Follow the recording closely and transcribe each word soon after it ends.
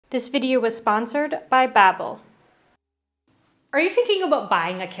This video was sponsored by Babbel. Are you thinking about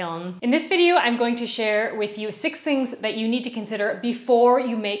buying a kiln? In this video, I'm going to share with you 6 things that you need to consider before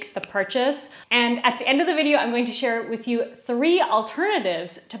you make the purchase. And at the end of the video, I'm going to share with you 3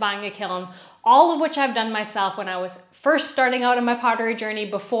 alternatives to buying a kiln, all of which I've done myself when I was first starting out on my pottery journey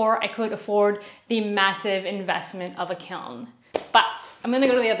before I could afford the massive investment of a kiln. But I'm gonna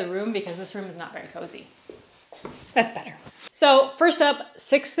go to the other room because this room is not very cozy. That's better. So first up,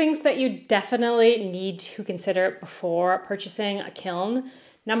 6 things that you definitely need to consider before purchasing a kiln.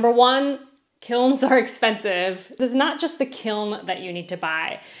 Number 1, kilns are expensive. This is not just the kiln that you need to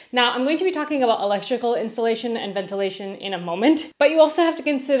buy. Now, I'm going to be talking about electrical installation and ventilation in a moment, but you also have to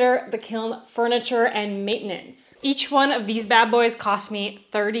consider the kiln furniture and maintenance. Each one of these bad boys cost me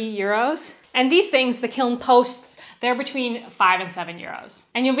 30 euros. And these things, the kiln posts, they're between 5 and 7 euros.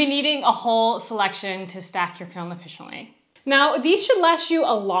 And you'll be needing a whole selection to stack your kiln efficiently. Now, these should last you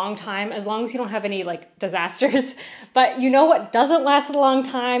a long time as long as you don't have any disasters, but you know what doesn't last a long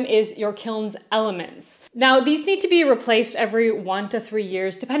time is your kiln's elements. Now, these need to be replaced every 1 to 3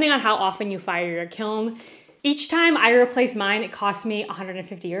 years, depending on how often you fire your kiln. Each time I replace mine, it costs me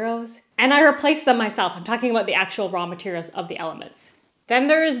 150 euros, and I replace them myself. I'm talking about the actual raw materials of the elements. Then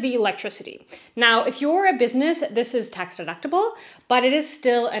there is the electricity. Now, if you're a business, this is tax deductible, but it is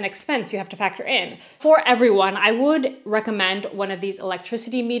still an expense you have to factor in. For everyone, I would recommend one of these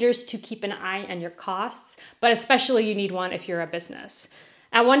electricity meters to keep an eye on your costs, but especially you need one if you're a business.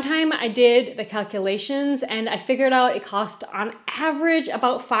 At one time, I did the calculations and I figured out it cost on average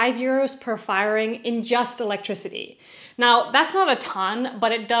about 5 euros per firing in just electricity. Now, that's not a ton,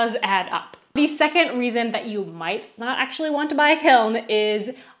 but it does add up. The second reason that you might not actually want to buy a kiln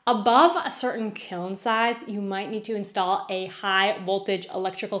is above a certain kiln size, you might need to install a high voltage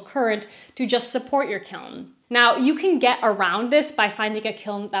electrical current to just support your kiln. Now, you can get around this by finding a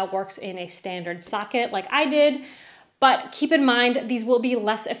kiln that works in a standard socket like I did, but keep in mind these will be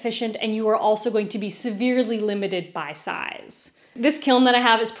less efficient and you are also going to be severely limited by size. This kiln that I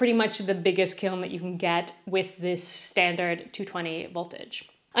have is pretty much the biggest kiln that you can get with this standard 220 voltage.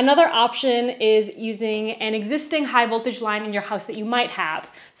 Another option is using an existing high voltage line in your house that you might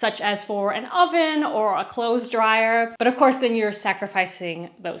have, such as for an oven or a clothes dryer, but of course then you're sacrificing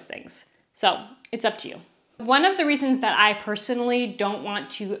those things. So it's up to you. One of the reasons that I personally don't want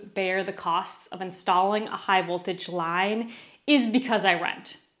to bear the costs of installing a high voltage line is because I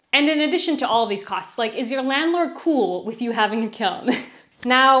rent. And in addition to all of these costs, is your landlord cool with you having a kiln?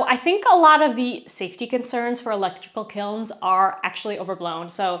 Now, I think a lot of the safety concerns for electrical kilns are actually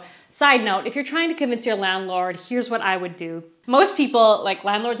overblown. So, side note, if you're trying to convince your landlord, here's what I would do. Most people,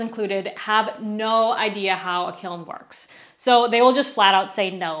 landlords included, have no idea how a kiln works. So they will just flat out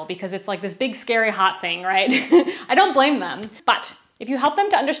say no because it's this big scary hot thing, right? I don't blame them. But if you help them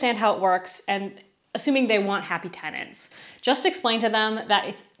to understand how it works, and assuming they want happy tenants, just explain to them that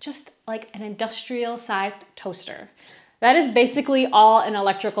it's just like an industrial sized toaster. That is basically all an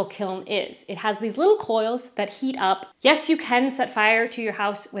electrical kiln is. It has these little coils that heat up. Yes, you can set fire to your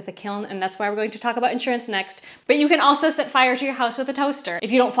house with a kiln, and that's why we're going to talk about insurance next, but you can also set fire to your house with a toaster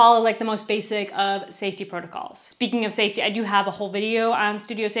if you don't follow the most basic of safety protocols. Speaking of safety, I do have a whole video on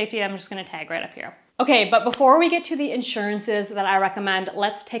studio safety I'm just gonna tag right up here. Okay, but before we get to the insurances that I recommend,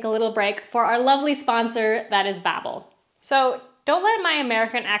 let's take a little break for our lovely sponsor, that is Babbel. So, don't let my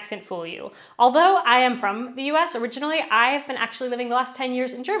American accent fool you. Although I am from the US originally, I have been actually living the last 10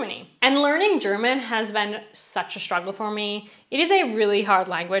 years in Germany. And learning German has been such a struggle for me. It is a really hard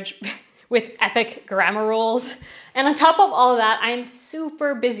language with epic grammar rules. And on top of all of that, I'm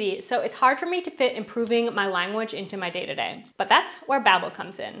super busy, so it's hard for me to fit improving my language into my day-to-day. But that's where Babbel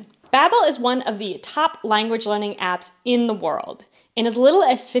comes in. Babbel is one of the top language learning apps in the world. In as little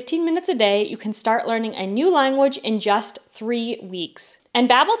as 15 minutes a day, you can start learning a new language in just 3 weeks. And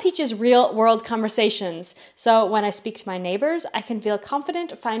Babbel teaches real-world conversations, so when I speak to my neighbors, I can feel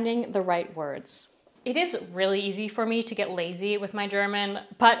confident finding the right words. It is really easy for me to get lazy with my German,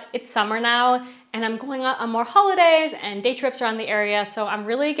 but it's summer now, and I'm going on more holidays and day trips around the area, so I'm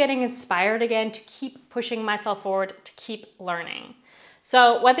really getting inspired again to keep pushing myself forward, to keep learning.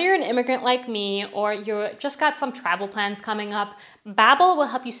 So whether you're an immigrant like me or you just got some travel plans coming up, Babbel will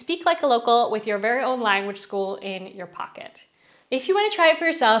help you speak like a local with your very own language school in your pocket. If you want to try it for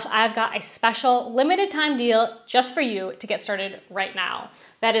yourself, I've got a special limited time deal just for you to get started right now.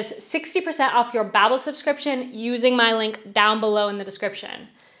 That is 60% off your Babbel subscription using my link down below in the description.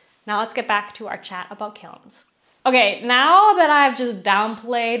 Now let's get back to our chat about kilns. Okay, now that I've just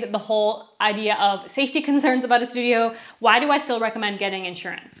downplayed the whole idea of safety concerns about a studio, why do I still recommend getting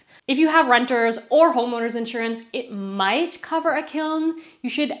insurance? If you have renters or homeowners insurance, it might cover a kiln. You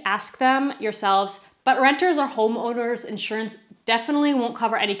should ask them yourselves, but renters or homeowners insurance definitely won't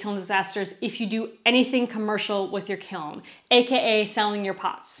cover any kiln disasters if you do anything commercial with your kiln, aka selling your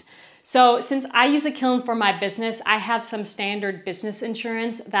pots. So since I use a kiln for my business, I have some standard business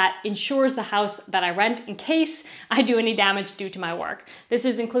insurance that insures the house that I rent in case I do any damage due to my work. This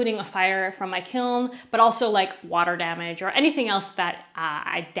is including a fire from my kiln, but also like water damage or anything else that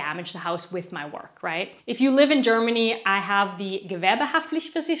I damage the house with my work, right? If you live in Germany, I have the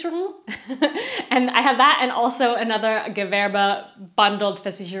Gewerbehaftpflichtversicherung, and I have that and also another Gewerbe bundled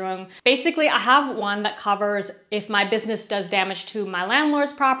Versicherung. Basically, I have one that covers if my business does damage to my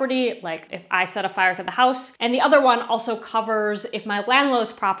landlord's property, like if I set a fire to the house, and the other one also covers if my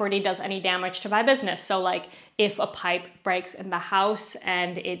landlord's property does any damage to my business. So like if a pipe breaks in the house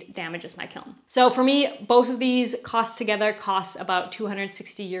and it damages my kiln. So for me, both of these costs together cost about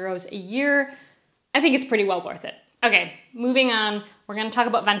 260 euros a year. I think it's pretty well worth it. Okay, moving on, we're gonna talk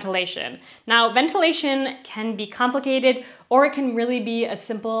about ventilation. Now, ventilation can be complicated, or it can really be as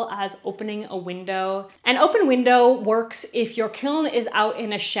simple as opening a window. An open window works if your kiln is out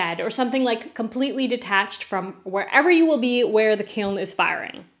in a shed or something like completely detached from wherever you will be where the kiln is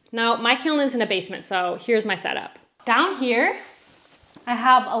firing. Now, my kiln is in a basement, so here's my setup. Down here, I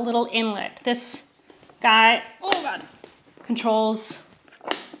have a little inlet. This guy, oh God, controls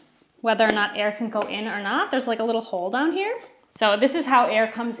whether or not air can go in or not. There's like a little hole down here. So this is how air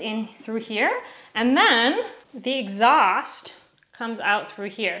comes in through here. And then the exhaust comes out through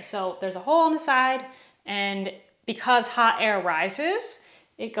here. So there's a hole on the side, and because hot air rises,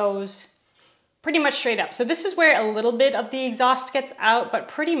 it goes pretty much straight up. So this is where a little bit of the exhaust gets out, but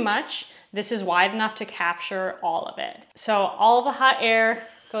pretty much this is wide enough to capture all of it. So all of the hot air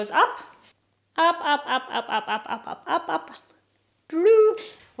goes up, up, up, up, up, up, up, up, up, up, up.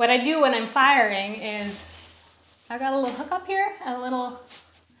 What I do when I'm firing is I've got a little hook up here and a little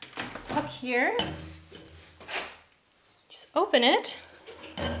hook here. Just open it.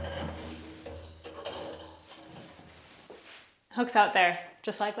 Hooks out there,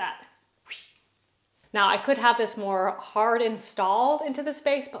 just like that. Now I could have this more hard installed into the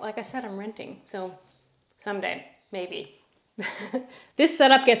space, but like I said, I'm renting, so someday, maybe. This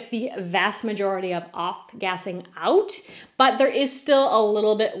setup gets the vast majority of off-gassing out, but there is still a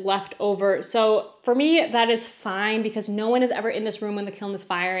little bit left over. So for me, that is fine because no one is ever in this room when the kiln is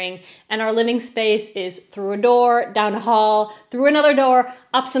firing, and our living space is through a door, down a hall, through another door,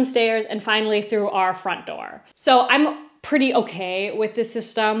 up some stairs, and finally through our front door. So I'm pretty okay with this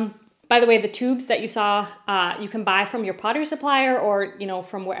system. By the way, the tubes that you saw, you can buy from your pottery supplier or,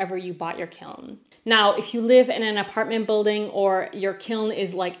 from wherever you bought your kiln. Now, if you live in an apartment building or your kiln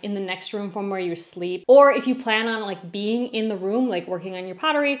is like in the next room from where you sleep, or if you plan on like being in the room, like working on your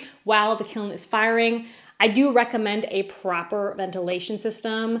pottery while the kiln is firing, I do recommend a proper ventilation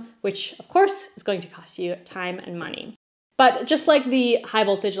system, which of course is going to cost you time and money. But just like the high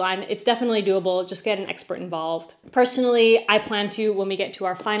voltage line, it's definitely doable. Just get an expert involved. Personally, I plan to, when we get to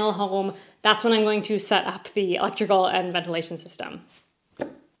our final home, that's when I'm going to set up the electrical and ventilation system.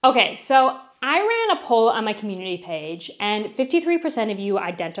 Okay, so I ran a poll on my community page and 53% of you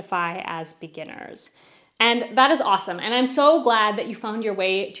identify as beginners. And that is awesome. And I'm so glad that you found your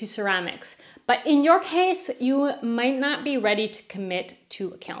way to ceramics. But in your case, you might not be ready to commit to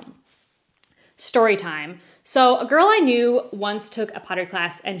a kiln. Story time. So a girl I knew once took a pottery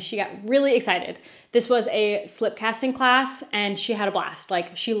class and she got really excited. This was a slip casting class and she had a blast.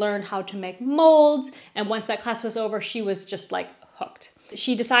 Like she learned how to make molds, and once that class was over, she was just like hooked.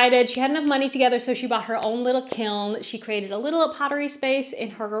 She decided she had enough money together, so she bought her own little kiln. She created a little pottery space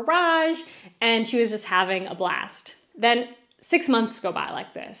in her garage and she was just having a blast. Then 6 months go by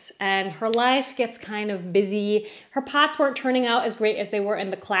like this and her life gets kind of busy. Her pots weren't turning out as great as they were in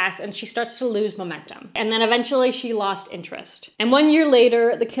the class and she starts to lose momentum. And then eventually she lost interest. And 1 year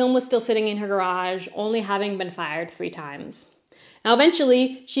later, the kiln was still sitting in her garage, only having been fired 3 times. Now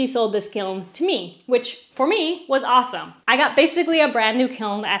eventually she sold this kiln to me, which for me was awesome. I got basically a brand new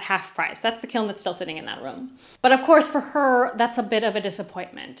kiln at half price. That's the kiln that's still sitting in that room. But of course for her, that's a bit of a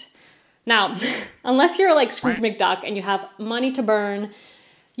disappointment. Now, unless you're like Scrooge McDuck and you have money to burn,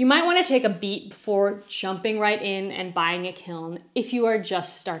 you might want to take a beat before jumping right in and buying a kiln if you are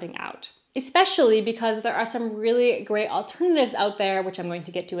just starting out. Especially because there are some really great alternatives out there, which I'm going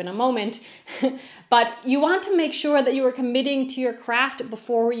to get to in a moment. But you want to make sure that you are committing to your craft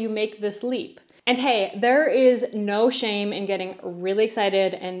before you make this leap. And hey, there is no shame in getting really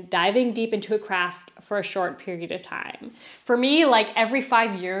excited and diving deep into a craft for a short period of time. For me, like every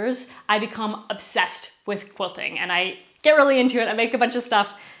 5 years, I become obsessed with quilting and I get really into it. I make a bunch of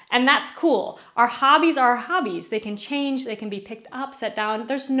stuff and that's cool. Our hobbies are our hobbies. They can change, they can be picked up, set down.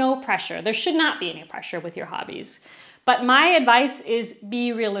 There's no pressure. There should not be any pressure with your hobbies. But my advice is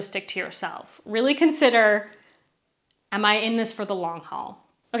be realistic to yourself. Really consider, am I in this for the long haul?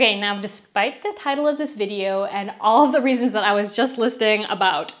 Okay, now despite the title of this video and all of the reasons that I was just listing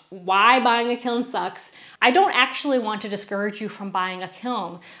about why buying a kiln sucks, I don't actually want to discourage you from buying a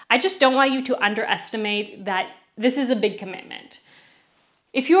kiln. I just don't want you to underestimate that this is a big commitment.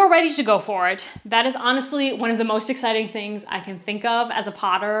 If you are ready to go for it, that is honestly one of the most exciting things I can think of as a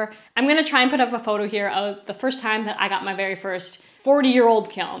potter. I'm gonna try and put up a photo here of the first time that I got my very first 40-year-old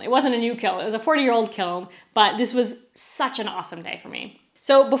kiln. It wasn't a new kiln, it was a 40-year-old kiln, but this was such an awesome day for me.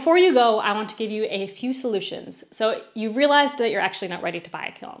 So before you go, I want to give you a few solutions. So you've realized that you're actually not ready to buy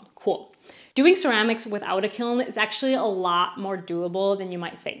a kiln. Cool. Doing ceramics without a kiln is actually a lot more doable than you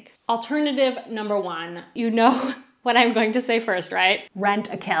might think. Alternative number one, you know what I'm going to say first, right?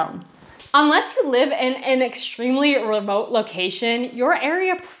 Rent a kiln. Unless you live in an extremely remote location, your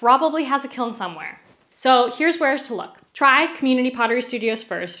area probably has a kiln somewhere. So here's where to look. Try community pottery studios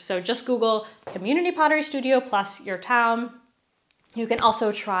first. So just Google community pottery studio plus your town. You can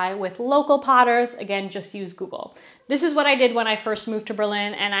also try with local potters. Again, just use Google. This is what I did when I first moved to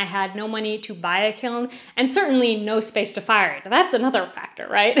Berlin and I had no money to buy a kiln and certainly no space to fire it. That's another factor,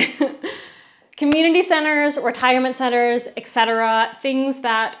 right? Community centers, retirement centers, etc. Things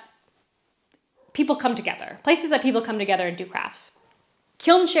that people come together, places that people come together and do crafts.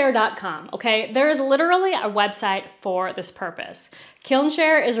 Kilnshare.com, okay? There is literally a website for this purpose.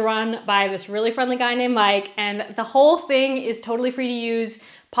 Kilnshare is run by this really friendly guy named Mike, and the whole thing is totally free to use.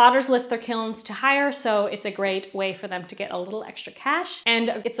 Potters list their kilns to hire, so it's a great way for them to get a little extra cash,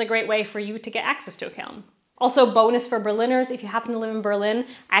 and it's a great way for you to get access to a kiln. Also, bonus for Berliners, if you happen to live in Berlin,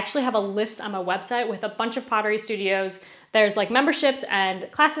 I actually have a list on my website with a bunch of pottery studios. There's like memberships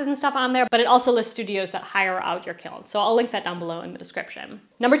and classes and stuff on there, but it also lists studios that hire out your kiln. So I'll link that down below in the description.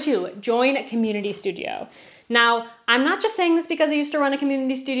 Number two, join a community studio. Now, I'm not just saying this because I used to run a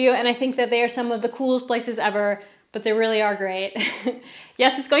community studio and I think that they are some of the coolest places ever, but they really are great.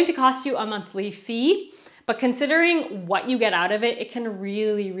 Yes, it's going to cost you a monthly fee, but considering what you get out of it, it can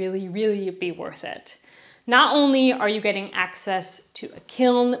really, really, really be worth it. Not only are you getting access to a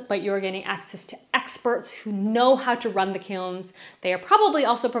kiln, but you're getting access to experts who know how to run the kilns. They are probably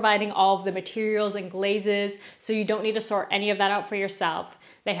also providing all of the materials and glazes, so you don't need to sort any of that out for yourself.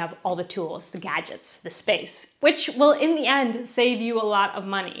 They have all the tools, the gadgets, the space, which will in the end save you a lot of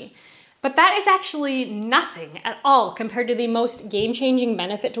money. But that is actually nothing at all compared to the most game-changing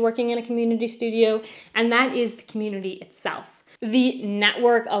benefit to working in a community studio, and that is the community itself. The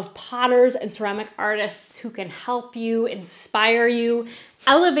network of potters and ceramic artists who can help you, inspire you,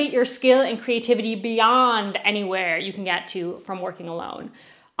 elevate your skill and creativity beyond anywhere you can get to from working alone.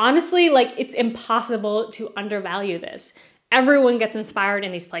 Honestly, like it's impossible to undervalue this. Everyone gets inspired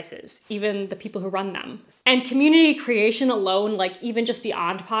in these places, even the people who run them. And community creation alone, like even just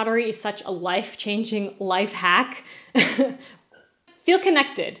beyond pottery, is such a life-changing life hack. Feel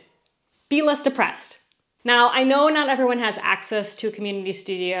connected. Be less depressed. Now, I know not everyone has access to a community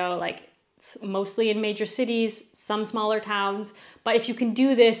studio, like it's mostly in major cities, some smaller towns, but if you can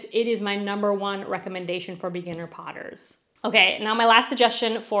do this, it is my #1 recommendation for beginner potters. Okay, now my last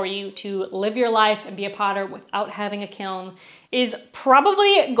suggestion for you to live your life and be a potter without having a kiln is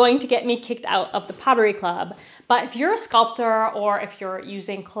probably going to get me kicked out of the pottery club. But if you're a sculptor or if you're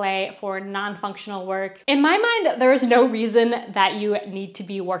using clay for non-functional work, in my mind, there is no reason that you need to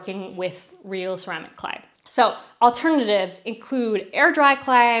be working with real ceramic clay. So alternatives include air dry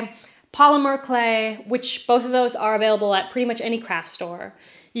clay, polymer clay, which both of those are available at pretty much any craft store.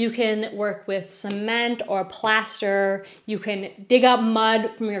 You can work with cement or plaster. You can dig up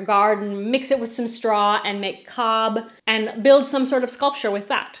mud from your garden, mix it with some straw and make cob and build some sort of sculpture with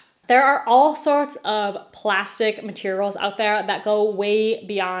that. There are all sorts of plastic materials out there that go way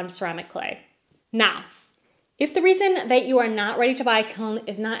beyond ceramic clay. Now, if the reason that you are not ready to buy a kiln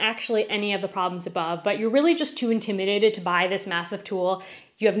is not actually any of the problems above, but you're really just too intimidated to buy this massive tool,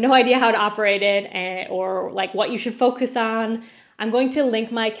 you have no idea how to operate it or like what you should focus on, I'm going to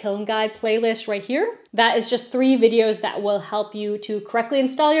link my kiln guide playlist right here. That is just 3 videos that will help you to correctly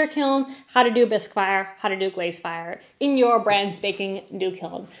install your kiln, how to do bisque fire, how to do glaze fire in your brand spanking new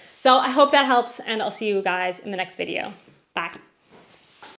kiln. So I hope that helps and I'll see you guys in the next video. Bye.